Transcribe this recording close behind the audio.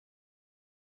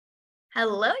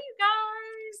Hello, you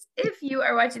guys. If you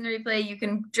are watching the replay, you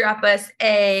can drop us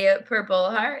a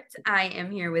purple heart. I am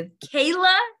here with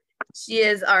Kayla. She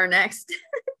is our next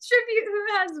tribute who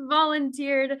has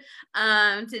volunteered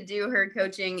to do her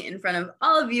coaching in front of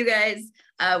all of you guys,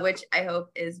 which I hope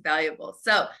is valuable.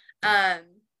 So, Kayla,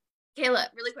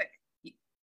 really quick,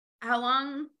 how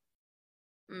long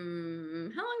have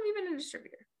you been a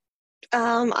distributor?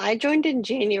 I joined in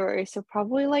January, so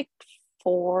probably like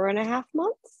 4.5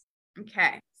 months.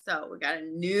 Okay, so we got a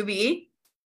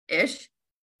newbie-ish.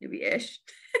 Okay,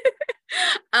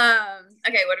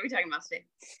 what are we talking about today?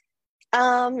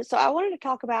 So I wanted to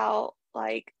talk about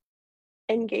like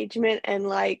engagement and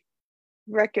like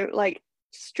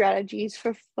strategies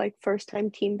for like first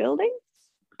time team building.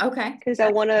 Okay. Because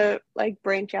I want to like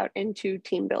branch out into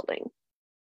team building.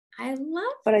 I love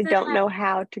but I that. don't know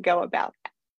how to go about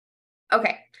that.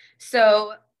 Okay,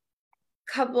 so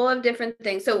couple of different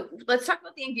things. So let's talk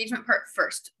about the engagement part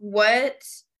first. What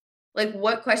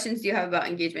questions do you have about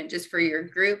engagement just for your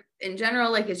group in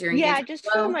general? Like, is your engagement just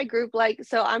low? for my group,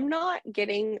 so I'm not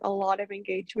getting a lot of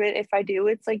engagement. If I do,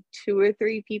 it's like 2 or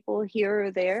 3 people here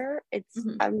or there.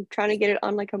 I'm trying to get it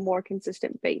on like a more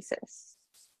consistent basis.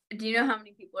 Do you know how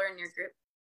many people are in your group?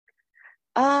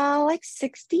 Like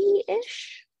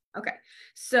 60-ish. Okay,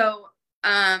 so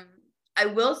I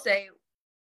will say,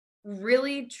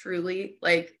 really truly,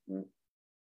 like,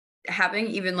 having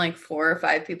even like 4 or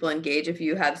 5 people engage if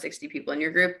you have 60 people in your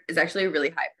group is actually a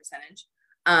really high percentage,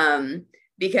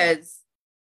 because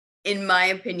in my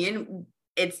opinion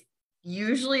it's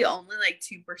usually only like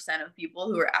 2% of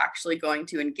people who are actually going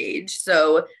to engage.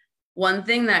 So one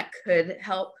thing that could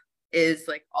help is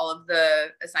like all of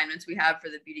the assignments we have for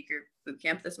the beauty group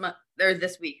bootcamp this month, or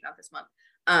this week, not this month,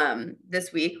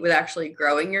 this week, with actually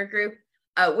growing your group,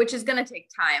 which is going to take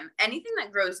time. Anything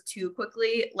that grows too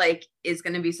quickly, like, is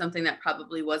going to be something that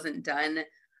probably wasn't done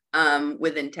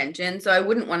with intention. So I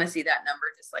wouldn't want to see that number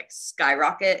just like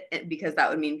skyrocket, because that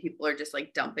would mean people are just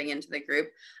like dumping into the group.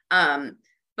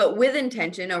 But with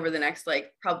intention, over the next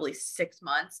like probably 6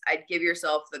 months, I'd give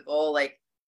yourself the goal, like,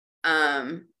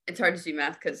 it's hard to do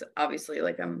math because obviously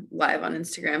like I'm live on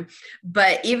Instagram,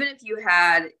 but even if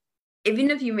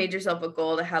you made yourself a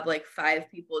goal to have like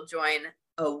 5 people join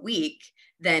a week,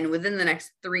 then within the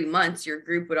next 3 months, your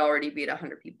group would already be at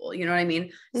 100 people. You know what I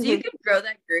mean? So you could grow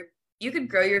that group. You could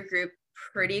grow your group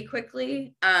pretty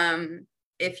quickly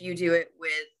if you do it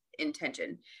with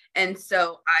intention. And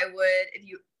so I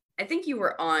think you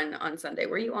were on Sunday.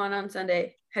 Were you on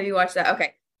Sunday? Have you watched that?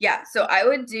 Okay. Yeah. So I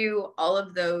would do all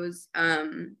of those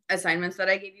assignments that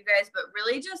I gave you guys, but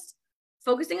really just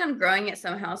focusing on growing it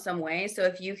somehow, some way. So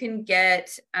if you can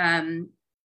get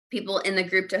people in the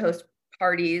group to host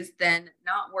parties, then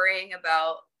not worrying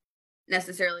about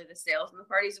necessarily the sales in the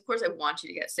parties. Of course, I want you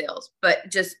to get sales, but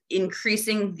just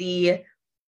increasing the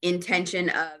intention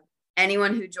of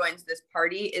anyone who joins this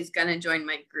party is going to join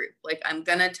my group. Like, I'm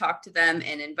going to talk to them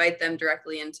and invite them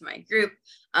directly into my group.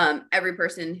 Every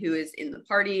person who is in the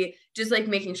party, just like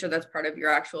making sure that's part of your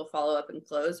actual follow-up and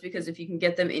close, because if you can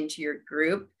get them into your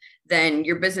group, then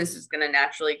your business is going to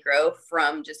naturally grow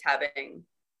from just having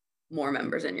more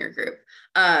members in your group.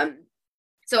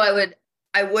 So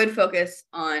I would focus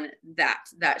on that.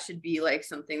 That should be like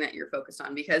something that you're focused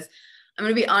on, because I'm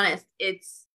going to be honest,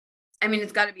 it's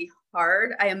got to be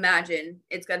hard. I imagine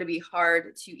it's got to be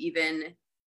hard to even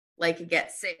like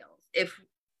get sales.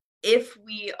 If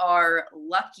we are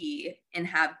lucky and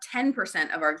have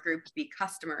 10% of our group be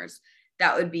customers,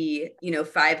 that would be,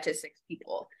 5 to 6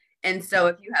 people. And so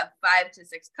if you have 5 to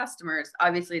 6 customers,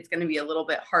 obviously it's going to be a little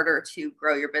bit harder to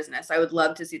grow your business. I would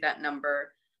love to see that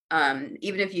number.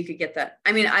 Even if you could get that.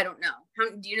 I mean, I don't know.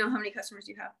 Do you know how many customers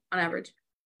you have on average?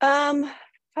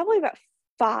 Probably about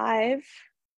 5.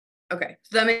 Okay,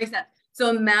 so that makes sense. So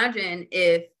imagine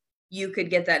if you could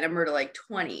get that number to like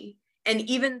 20. And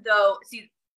even though,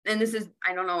 and this is,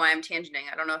 I don't know why I'm tangenting.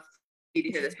 I don't know if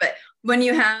you hear this, but when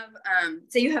you have,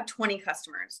 say you have 20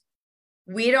 customers,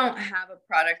 we don't have a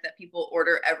product that people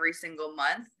order every single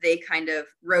month. They kind of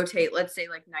rotate, let's say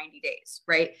like 90 days,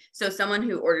 right? So someone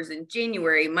who orders in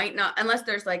January might not, unless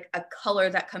there's like a color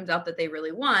that comes out that they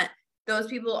really want, those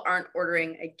people aren't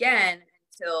ordering again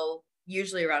until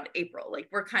usually around April. Like,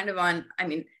 we're kind of on,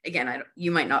 again,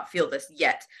 you might not feel this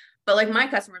yet, but like my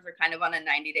customers are kind of on a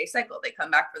 90-day cycle. They come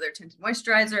back for their tinted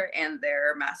moisturizer and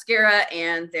their mascara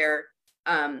and their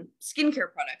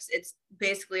skincare products. It's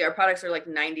basically, our products are like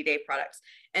 90-day products.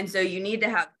 And so you need to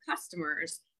have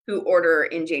customers who order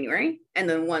in January, and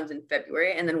then ones in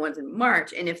February, and then ones in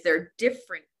March. And if they're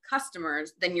different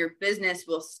customers, then your business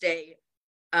will stay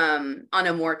on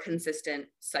a more consistent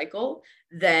cycle.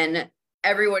 Then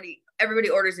everybody everybody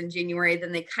orders in January,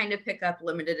 then they kind of pick up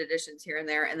limited editions here and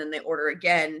there, and then they order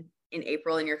again in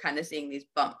April, and you're kind of seeing these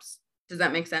bumps. Does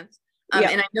that make sense? And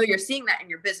I know you're seeing that in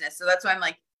your business. So that's why I'm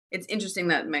like, it's interesting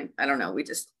that I don't know, we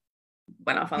just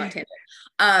went off on that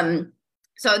tangent.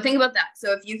 So think about that.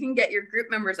 So if you can get your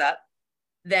group members up,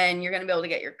 then you're going to be able to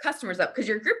get your customers up, because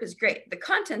your group is great. The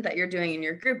content that you're doing in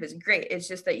your group is great. It's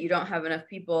just that you don't have enough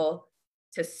people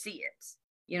to see it.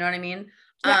 You know what I mean?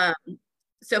 Yeah.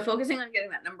 So focusing on getting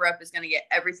that number up is going to get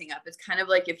everything up. It's kind of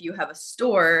like if you have a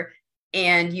store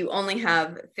and you only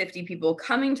have 50 people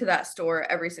coming to that store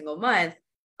every single month.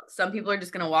 Some people are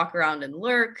just going to walk around and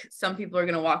lurk. Some people are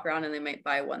going to walk around and they might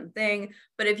buy one thing.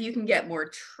 But if you can get more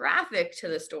traffic to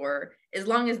the store, as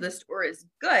long as the store is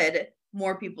good,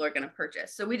 more people are going to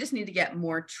purchase. So we just need to get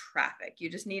more traffic.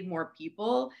 You just need more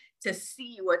people to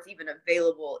see what's even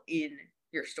available in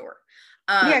your store.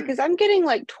 Yeah, because I'm getting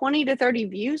like 20 to 30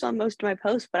 views on most of my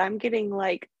posts, but I'm getting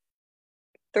like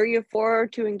 3 or 4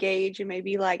 to engage, and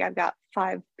maybe like I've got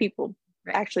 5 people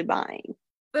actually buying.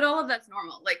 But all of that's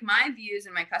normal. Like my views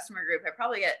in my customer group, I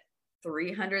probably get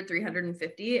 300,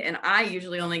 350, and I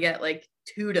usually only get like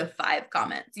 2 to 5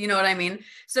 comments. You know what I mean?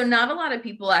 So not a lot of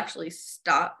people actually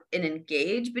stop and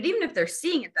engage, but even if they're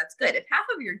seeing it, that's good. If half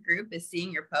of your group is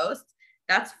seeing your posts,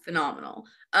 that's phenomenal.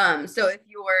 So if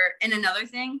you're, and another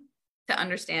thing to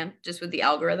understand just with the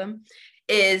algorithm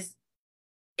is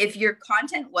if your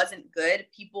content wasn't good,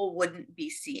 people wouldn't be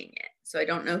seeing it. So I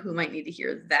don't know who might need to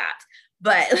hear that,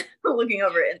 but looking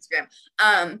over at Instagram.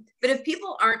 But if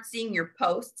people aren't seeing your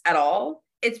posts at all,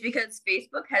 it's because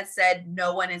Facebook has said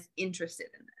no one is interested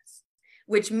in this,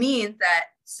 which means that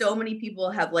so many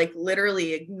people have like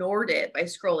literally ignored it by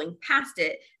scrolling past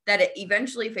it that it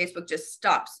eventually Facebook just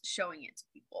stops showing it to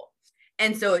people.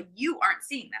 And so you aren't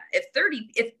seeing that.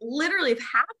 If literally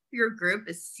half your group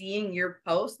is seeing your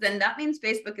post, then that means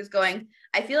Facebook is going,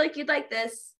 I feel like you'd like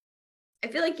this. I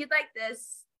feel like you'd like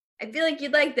this. I feel like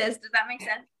you'd like this. Does that make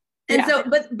sense? And so,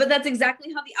 but that's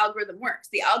exactly how the algorithm works.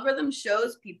 The algorithm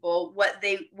shows people what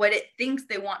it thinks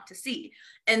they want to see.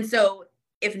 And so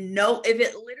if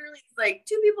it literally is like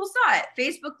 2 people saw it,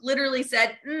 Facebook literally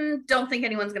said, don't think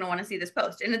anyone's going to want to see this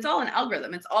post. And it's all an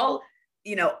algorithm. It's all,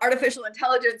 artificial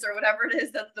intelligence or whatever it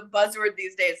is. That's the buzzword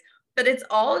these days. But it's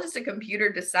all just a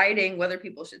computer deciding whether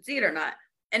people should see it or not.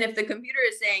 And if the computer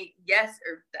is saying yes,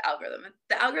 or the algorithm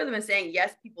is saying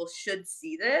yes, people should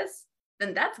see this,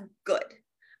 then that's good.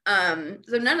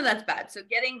 So none of that's bad. So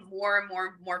getting more and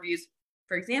more views.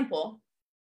 For example,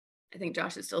 I think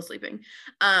Josh is still sleeping.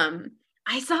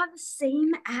 I saw the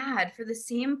same ad for the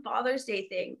same Father's Day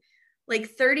thing like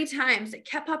 30 times. It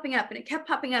kept popping up and it kept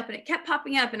popping up and it kept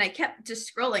popping up. And I kept just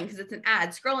scrolling because it's an ad,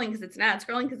 scrolling because it's an ad,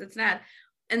 scrolling because it's an ad.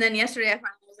 And then yesterday I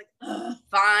finally was like,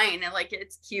 fine. And like,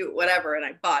 it's cute, whatever. And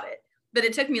I bought it. But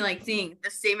it took me like seeing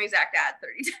the same exact ad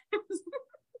 30 times.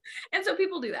 And so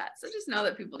people do that. So just know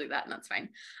that people do that, and that's fine.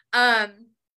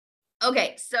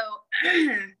 Okay. So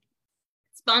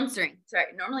sponsoring. Sorry.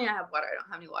 Normally I have water. I don't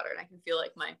have any water, and I can feel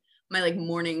like my like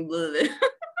morning blah.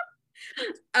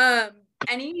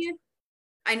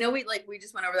 I know we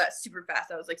just went over that super fast.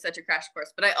 That was like such a crash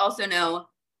course, but I also know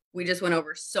we just went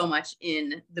over so much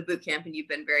in the boot camp, and you've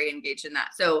been very engaged in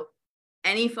that. So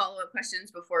any follow-up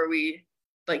questions before we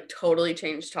like totally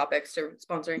change topics to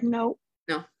sponsoring? No.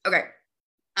 Okay.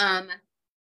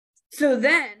 So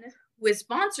then with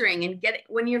sponsoring and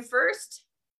when you're first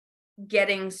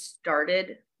getting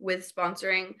started with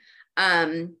sponsoring,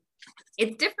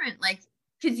 it's different. Like,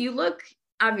 cause you look,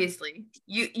 obviously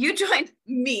you joined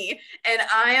me and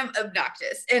I am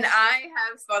obnoxious and I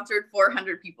have sponsored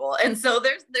 400 people. And so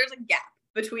there's a gap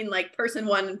between like person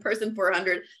 1 and person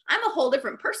 400. I'm a whole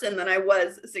different person than I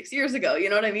was 6 years ago. You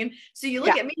know what I mean? So you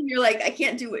look at me and you're like, I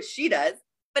can't do what she does,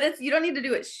 but you don't need to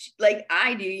do it like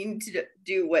I do. You need to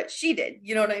do what she did.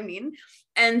 You know what I mean?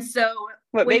 And so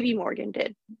what Baby Morgan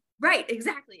did. Right,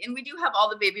 exactly. And we do have all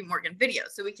the Baby Morgan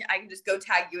videos. So I can just go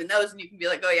tag you in those and you can be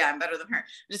like, oh yeah, I'm better than her.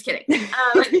 Just kidding.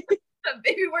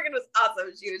 Baby Morgan was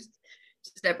awesome. She was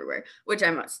just everywhere, which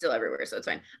I'm still everywhere. So it's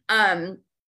fine.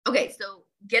 Okay. So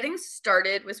getting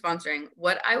started with sponsoring,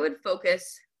 what I would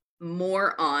focus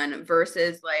more on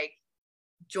versus saying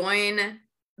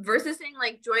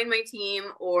like, join my team,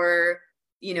 or,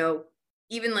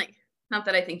 even like, not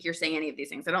that I think you're saying any of these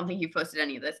things. I don't think you've posted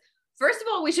any of this. First of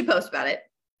all, we should post about it.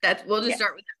 We'll just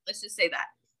start with that. Let's just say that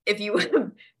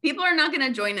people are not going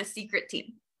to join a secret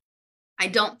team. I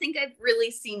don't think I've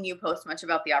really seen you post much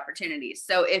about the opportunities.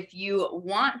 So if you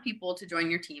want people to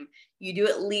join your team, you do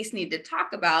at least need to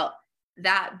talk about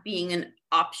that being an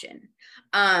option.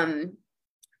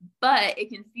 But it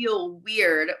can feel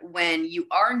weird when you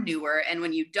are newer and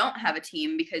when you don't have a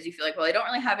team, because you feel like, well, I don't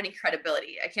really have any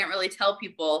credibility. I can't really tell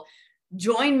people,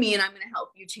 join me and I'm going to help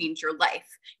you change your life.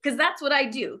 Because that's what I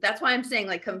do. That's why I'm saying,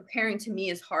 like, comparing to me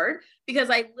is hard,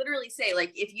 because I literally say,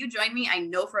 like, if you join me, I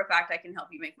know for a fact I can help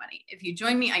you make money. If you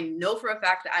join me, I know for a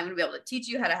fact that I'm going to be able to teach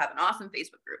you how to have an awesome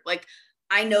Facebook group. Like,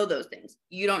 I know those things.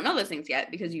 You don't know those things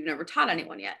yet because you've never taught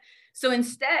anyone yet. So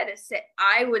instead,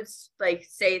 I would like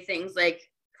say things like,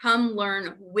 come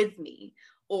learn with me,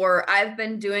 or I've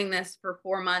been doing this for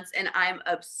 4 months and I'm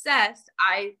obsessed.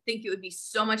 I think it would be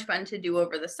so much fun to do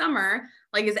over the summer.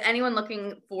 Like, is anyone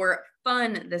looking for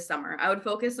fun this summer? I would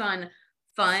focus on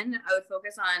fun. I would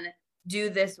focus on do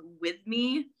this with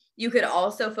me. You could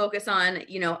also focus on,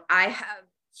 you know, I have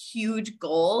huge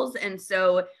goals. And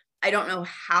so I don't know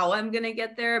how I'm going to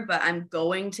get there, but I'm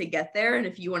going to get there. And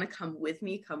if you want to come with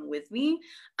me, come with me.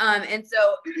 And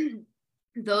so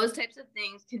those types of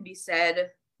things can be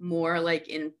said more like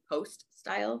in post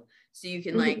style. So you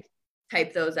can like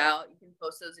type those out. You can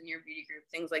post those in your beauty group,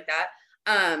 things like that.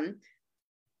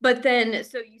 But then,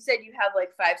 so you said you have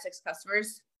like 5-6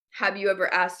 customers. Have you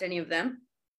ever asked any of them?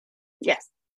 Yes.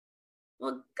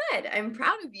 Well, good. I'm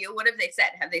proud of you. What have they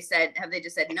said? Have they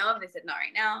just said no? Have they said not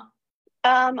right now?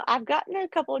 I've gotten a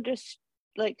couple of just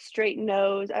like straight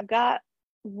no's. I've got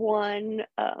one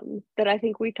that I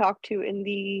think we talked to in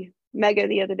the Mega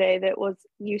the other day that was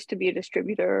used to be a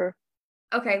distributor.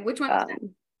 Okay, which one was that?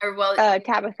 Or well,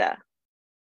 Tabitha.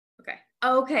 Okay.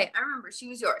 Okay, I remember. She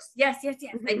was yours. Yes. I do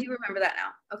remember that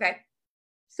now. Okay.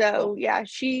 So cool. Yeah,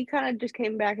 she kind of just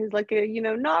came back as like a, you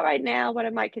know, not right now, but I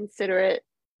might consider it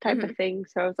type of thing.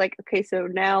 So I was like, okay, so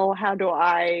now how do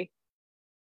I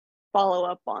follow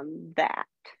up on that?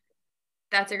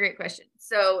 That's a great question.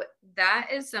 So that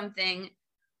is something,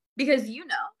 because, you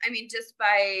know, I mean, just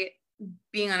by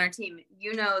being on our team,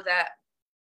 you know that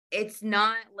it's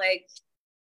not like,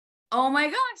 oh my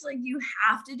gosh, like you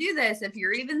have to do this. If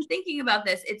you're even thinking about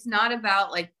this, it's not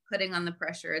about like putting on the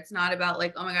pressure. It's not about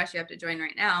like, oh my gosh, you have to join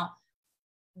right now.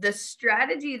 The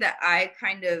strategy that I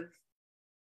kind of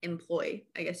employ,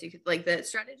 I guess you could, like, the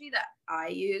strategy that I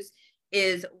use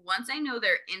is, once I know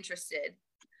they're interested,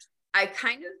 I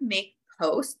kind of make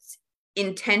posts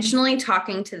intentionally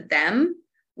talking to them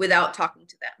without talking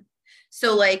to them.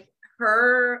 So like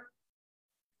her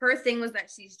thing was that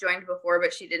she's joined before,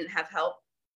 but she didn't have help.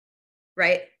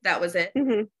 Right? That was it.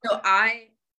 So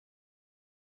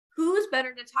who's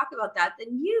better to talk about that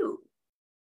than you?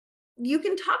 You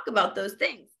can talk about those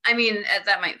things. I mean,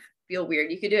 that might feel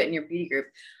weird. You could do it in your beauty group.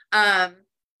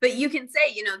 But you can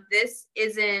say, you know, this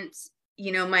isn't,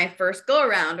 you know, my first go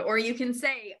around, or you can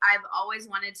say, I've always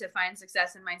wanted to find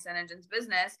success in my Sen Engines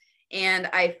business, and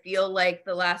I feel like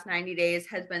the last 90 days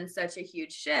has been such a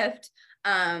huge shift.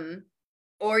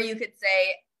 Or you could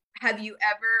say, have you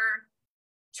ever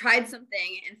tried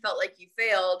something and felt like you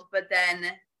failed, but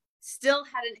then still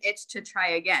had an itch to try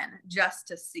again just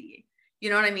to see? You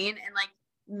know what I mean? And like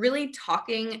really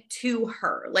talking to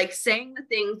her, like saying the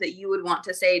things that you would want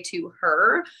to say to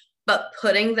her, but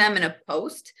putting them in a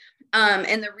post.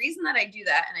 And the reason that I do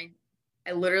that, and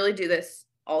I literally do this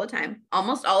all the time,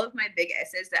 almost all of my big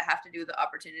essays that have to do with the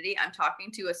opportunity, I'm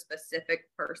talking to a specific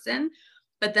person,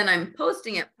 but then I'm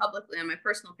posting it publicly on my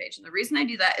personal page. And the reason I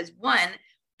do that is, one,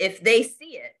 if they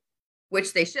see it,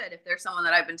 which they should, if they're someone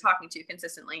that I've been talking to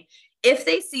consistently, if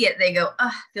they see it, they go,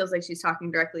 feels like she's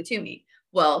talking directly to me.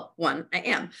 Well, one, I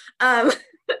am.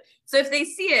 So if they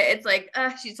see it, it's like,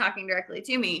 she's talking directly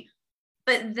to me.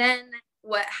 But then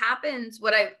what happens,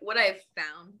 what I've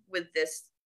found with this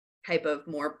type of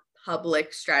more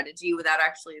public strategy without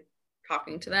actually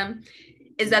talking to them,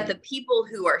 is that the people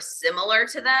who are similar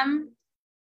to them,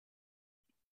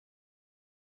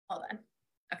 hold on.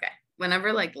 Okay.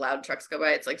 Whenever like loud trucks go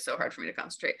by, it's like so hard for me to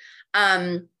concentrate.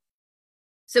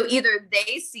 So either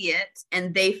they see it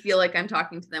and they feel like I'm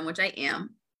talking to them, which I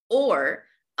am, or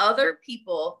other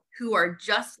people who are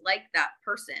just like that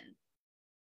person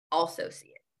also see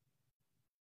it.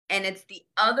 And it's the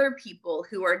other people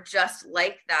who are just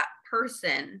like that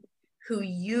person who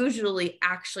usually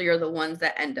actually are the ones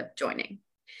that end up joining,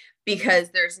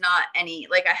 because there's not any,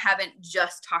 like, I haven't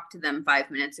just talked to them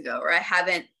 5 minutes ago, or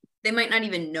they might not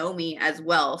even know me as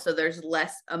well. So there's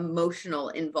less emotional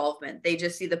involvement. They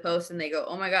just see the post and they go,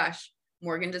 oh my gosh,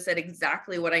 Morgan just said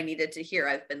exactly what I needed to hear.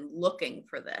 I've been looking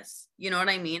for this. You know what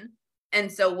I mean?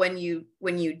 And so when you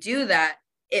do that,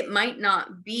 it might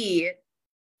not be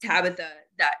Tabitha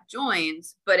that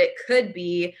joins, but it could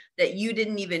be that you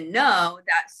didn't even know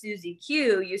that Susie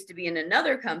Q used to be in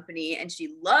another company and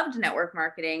she loved network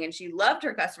marketing and she loved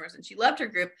her customers and she loved her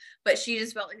group, but she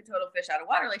just felt like a total fish out of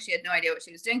water. Like she had no idea what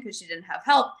she was doing because she didn't have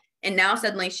help. And now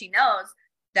suddenly she knows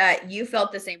that you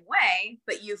felt the same way,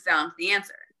 but you found the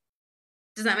answer.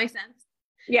 Does that make sense?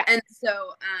 Yeah. And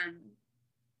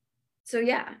so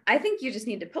yeah, I think you just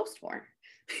need to post more.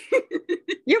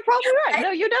 You're probably right.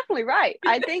 No, you're definitely right.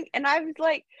 I think, and I was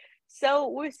like, so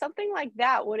with something like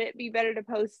that, would it be better to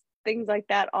post things like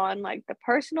that on like the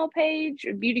personal page,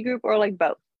 or beauty group, or like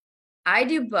both? I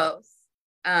do both.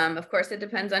 Of course, it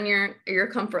depends on your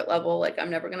comfort level. Like I'm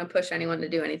never going to push anyone to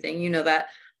do anything. You know that.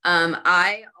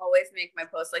 I always make my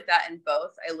posts like that in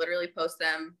both. I literally post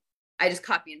them. I just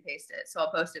copy and paste it. So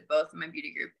I'll post it both in my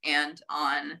beauty group and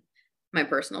on my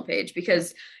personal page,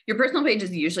 because your personal page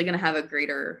is usually going to have a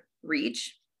greater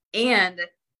reach. And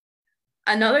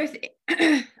another thing,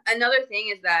 another thing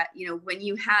is that, you know, when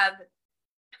you have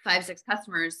 5-6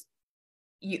 customers,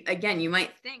 you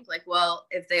might think like, well,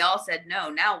 if they all said no,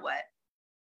 now what?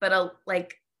 But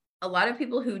a lot of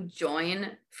people who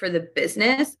join for the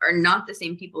business are not the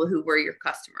same people who were your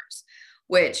customers,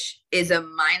 which is a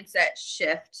mindset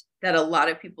shift that a lot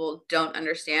of people don't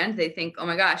understand. They think, oh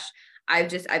my gosh,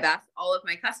 I've asked all of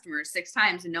my customers 6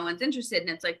 times and no one's interested. And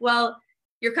it's like, well,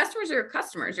 your customers are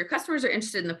customers. Your customers are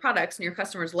interested in the products and your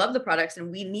customers love the products. And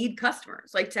we need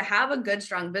customers. Like to have a good,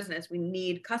 strong business, we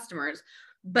need customers.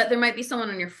 But there might be someone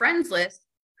on your friends list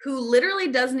who literally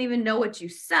doesn't even know what you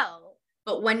sell.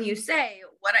 But when you say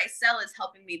what I sell is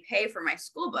helping me pay for my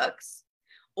school books,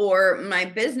 or my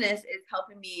business is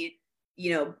helping me,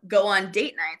 you know, go on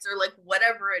date nights, or like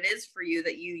whatever it is for you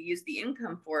that you use the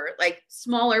income for, like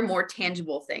smaller, more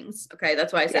tangible things. Okay.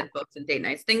 That's why I said books and date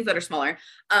nights, things that are smaller.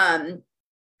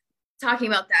 Talking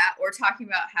about that, or talking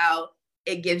about how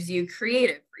it gives you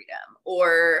creative freedom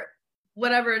or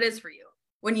whatever it is for you.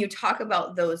 When you talk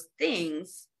about those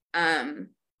things,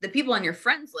 the people on your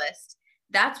friends list,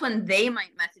 that's when they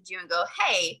might message you and go,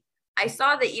 hey, I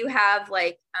saw that you have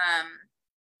like,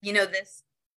 you know, this,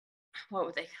 what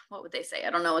would they say? I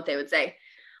don't know what they would say.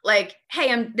 Like,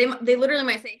 hey, they literally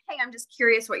might say, hey, I'm just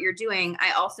curious what you're doing.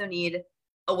 I also need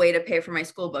a way to pay for my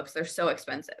school books. They're so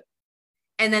expensive.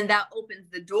 And then that opens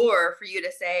the door for you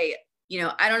to say, you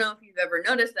know, I don't know if you've ever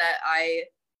noticed that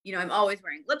I'm always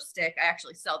wearing lipstick. I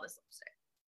actually sell this lipstick.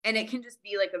 And it can just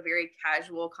be like a very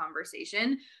casual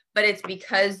conversation, but it's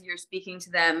because you're speaking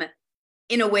to them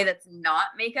in a way that's not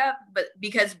makeup, but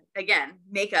because again,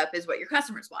 makeup is what your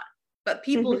customers want. But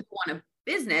people who want a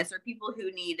business, or people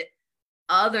who need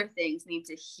other things, need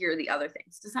to hear the other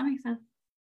things. Does that make sense?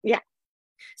 Yeah.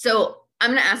 So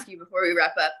I'm going to ask you before we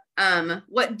wrap up,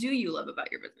 what do you love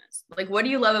about your business? Like, what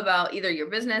do you love about either your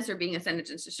business or being a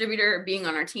Senegence distributor or being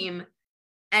on our team?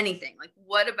 Anything. Like,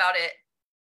 what about it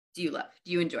do you love?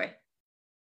 Do you enjoy?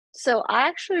 So I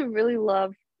actually really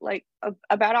love like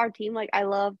about our team. Like I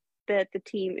love that the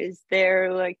team is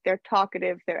there, like they're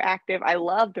talkative, they're active. I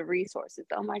love the resources.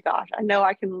 Oh my gosh, I know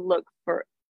I can look for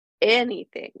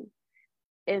anything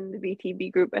in the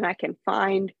BTB group and I can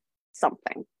find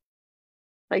something.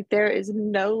 Like there is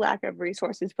no lack of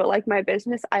resources, but like my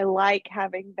business, I like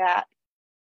having that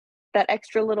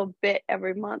extra little bit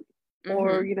every month,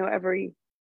 or every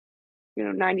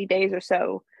 90 days or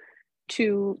so,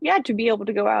 to be able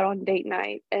to go out on date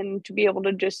night and to be able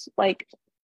to just like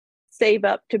save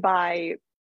up to buy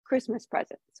Christmas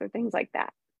presents or things like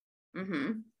that.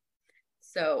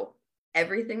 So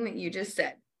everything that you just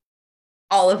said,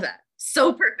 all of that,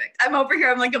 so perfect. I'm over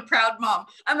here, I'm like a proud mom.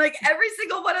 I'm like, every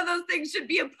single one of those things should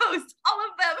be a post, all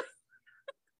of them.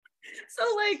 So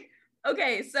like,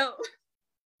 okay, so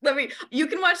you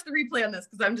can watch the replay on this,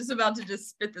 because I'm just about to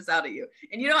just spit this out at you.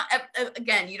 And you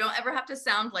don't ever have to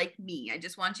sound like me. I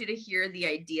just want you to hear the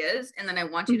ideas, and then I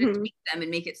want you to tweak them and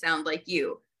make it sound like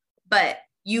you. But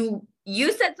you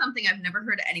said something I've never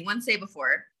heard anyone say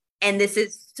before, and this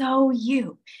is so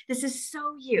you. This is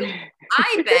so you.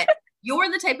 I bet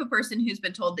you're the type of person who's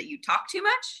been told that you talk too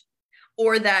much,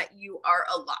 or that you are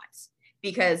a lot.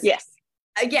 Because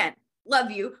again,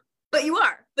 love you, but you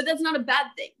are. But that's not a bad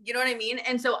thing. You know what I mean?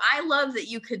 And so I love that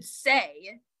you could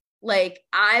say, like,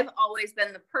 I've always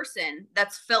been the person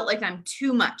that's felt like I'm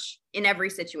too much in every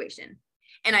situation.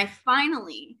 And I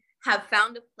finally have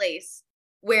found a place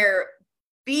where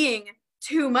being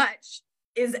too much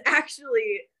is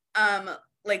actually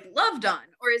like loved on,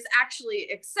 or is actually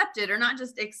accepted, or not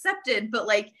just accepted, but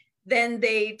like then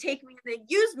they take me, they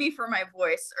use me for my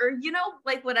voice, or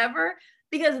like whatever,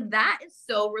 because that is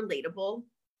so relatable.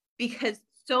 Because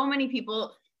so many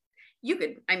people, you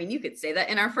could say that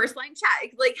in our first line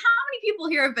chat. Like, how many people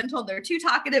here have been told they're too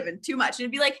talkative and too much? And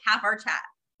it'd be like half our chat.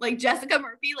 Like Jessica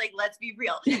Murphy, like, let's be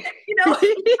real. You know what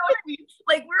I mean?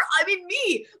 Like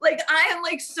me, like I am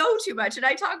like so too much and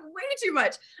I talk way too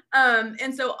much.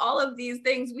 And so all of these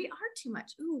things, we are too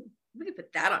much. Ooh, we could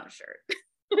put that on a shirt.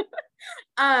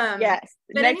 Yes.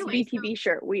 But Next anyway, BTB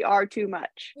shirt. We are too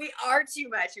much. We are too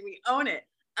much and we own it.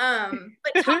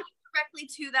 But talking directly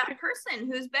to that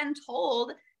person who's been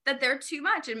told that they're too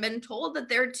much and been told that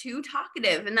they're too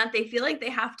talkative and that they feel like they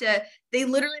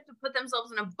literally have to put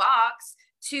themselves in a box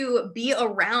to be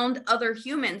around other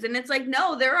humans. And it's like,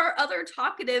 no, there are other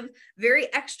talkative,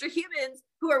 very extra humans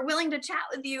who are willing to chat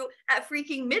with you at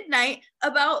freaking midnight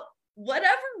about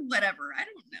whatever. I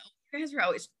don't know. You guys are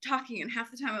always talking, and half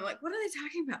the time I'm like, what are they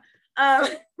talking about?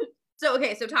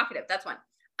 So talkative, that's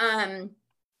one.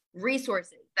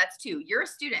 Resources, that's two. You're a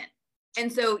student.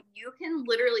 And so you can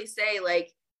literally say,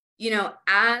 like, you know,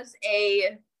 as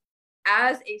a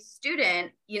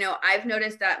student, you know, I've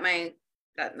noticed that my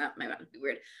mouth would be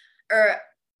weird. Or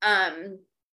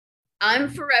I'm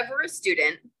forever a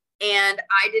student, and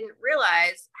I didn't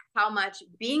realize how much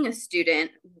being a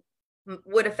student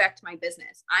would affect my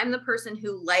business. I'm the person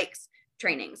who likes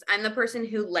trainings. I'm the person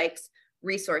who likes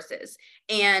resources.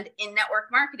 And in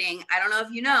network marketing, I don't know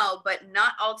if you know, but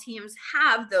not all teams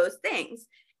have those things.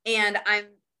 And I'm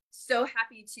so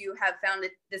happy to have found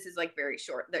it. This is like very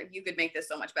short, that you could make this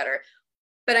so much better.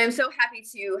 But I'm so happy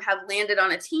to have landed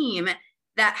on a team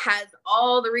that has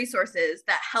all the resources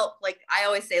that help, like I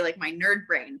always say, like my nerd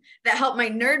brain, that help my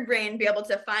nerd brain be able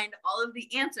to find all of the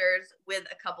answers with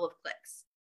a couple of clicks.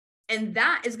 And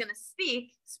that is going to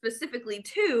speak specifically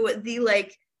to the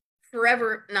like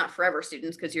not forever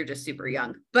students, because you're just super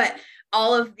young, but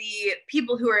all of the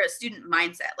people who are a student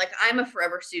mindset. Like I'm a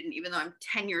forever student, even though I'm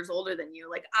 10 years older than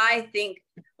you. Like I think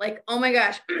like, oh my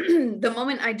gosh, the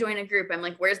moment I join a group, I'm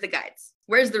like, where's the guides?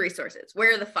 Where's the resources?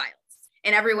 Where are the files?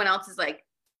 And everyone else is like,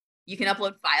 you can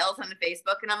upload files onto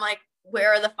Facebook. And I'm like,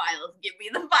 where are the files? Give me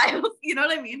the files. You know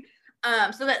what I mean?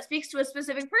 So that speaks to a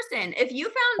specific person. If you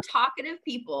found talkative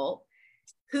people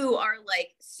who are like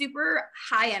super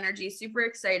high energy, super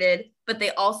excited, but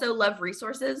they also love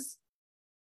resources,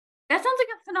 that sounds like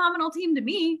a phenomenal team to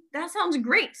me. That sounds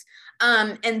great.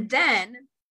 And then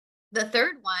the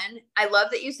third one, I love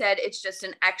that you said it's just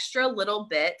an extra little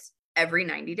bit every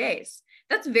 90 days.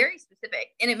 That's very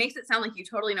specific. And it makes it sound like you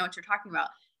totally know what you're talking about,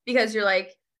 because you're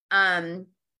like,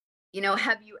 you know,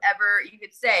 you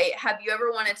could say, have you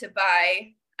ever wanted to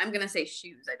buy, I'm going to say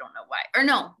shoes. I don't know why, or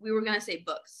no, we were going to say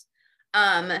books.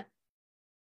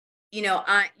 You know,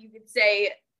 you could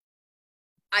say,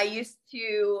 I used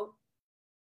to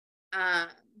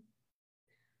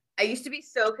be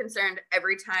so concerned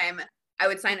every time I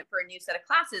would sign up for a new set of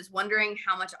classes, wondering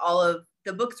how much all of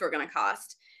the books were going to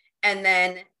cost. And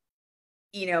then,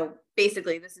 you know,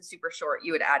 basically this is super short.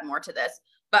 You would add more to this,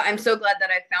 but I'm so glad that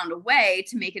I found a way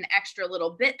to make an extra little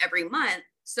bit every month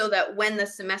so that when the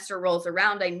semester rolls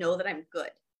around, I know that I'm good.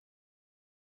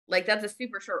 Like that's a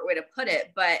super short way to put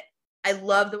it, but I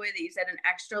love the way that you said an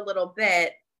extra little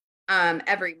bit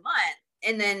every month,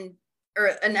 and then,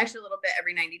 or an extra little bit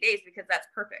every 90 days, because that's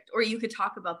perfect. Or you could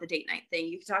talk about the date night thing.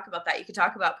 You could talk about that. You could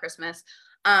talk about Christmas.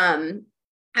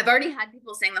 I've already had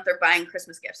people saying that they're buying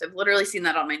Christmas gifts. I've literally seen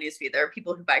that on my newsfeed. There are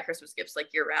people who buy Christmas gifts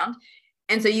like year round.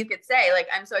 And so you could say, like,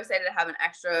 I'm so excited to have an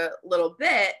extra little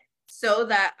bit so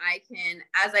that I can,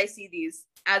 as I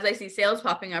see sales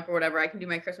popping up or whatever, I can do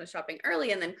my Christmas shopping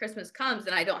early, and then Christmas comes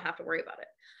and I don't have to worry about it.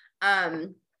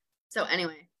 So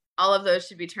anyway, all of those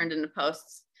should be turned into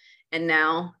posts. And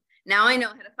now I know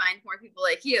how to find more people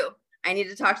like you. I need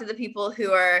to talk to the people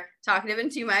who are talkative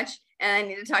and too much, and I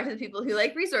need to talk to the people who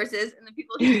like resources and the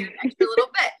people who need an extra little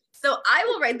bit. So I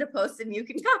will write the posts and you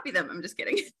can copy them. I'm just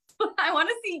kidding. I want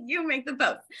to see you make the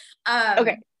posts.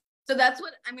 Okay. So that's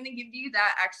what I'm going to give you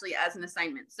that actually as an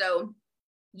assignment. So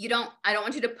I don't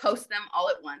want you to post them all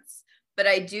at once, but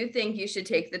I do think you should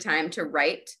take the time to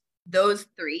write those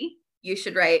three. You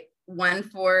should write one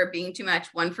for being too much,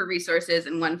 one for resources,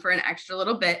 and one for an extra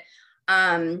little bit.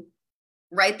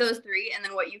 Write those three. And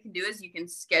then what you can do is you can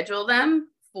schedule them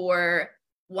for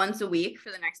once a week for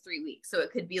the next 3 weeks. So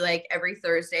it could be like every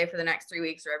Thursday for the next 3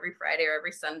 weeks, or every Friday, or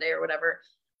every Sunday, or whatever.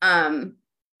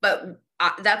 But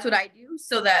that's what I do,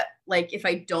 so that like, if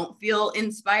I don't feel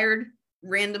inspired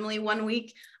randomly one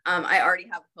week, I already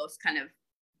have posts kind of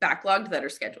backlogged that are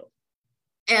scheduled.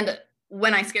 And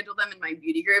when I schedule them in my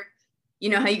beauty group, you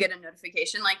know how you get a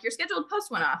notification, like your scheduled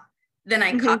post went off, then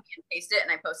I copy and paste it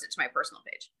and I post it to my personal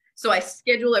page. So I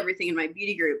schedule everything in my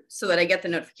beauty group so that I get the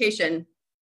notification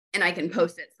and I can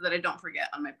post it so that I don't forget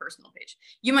on my personal page.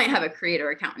 You might have a creator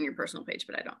account on your personal page,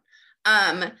 but I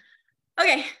don't.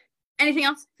 Okay. Anything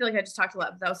else? I feel like I just talked a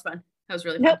lot, but that was fun. That was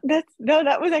really fun.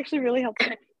 That was actually really helpful.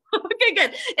 Okay,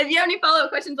 good. If you have any follow-up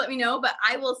questions, let me know, but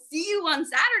I will see you on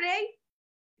Saturday.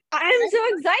 I'm so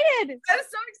excited. I'm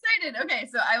so excited. Okay,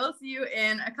 so I will see you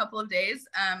in a couple of days.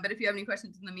 But if you have any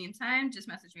questions in the meantime, just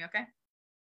message me, okay?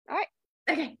 All right.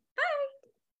 Okay, bye.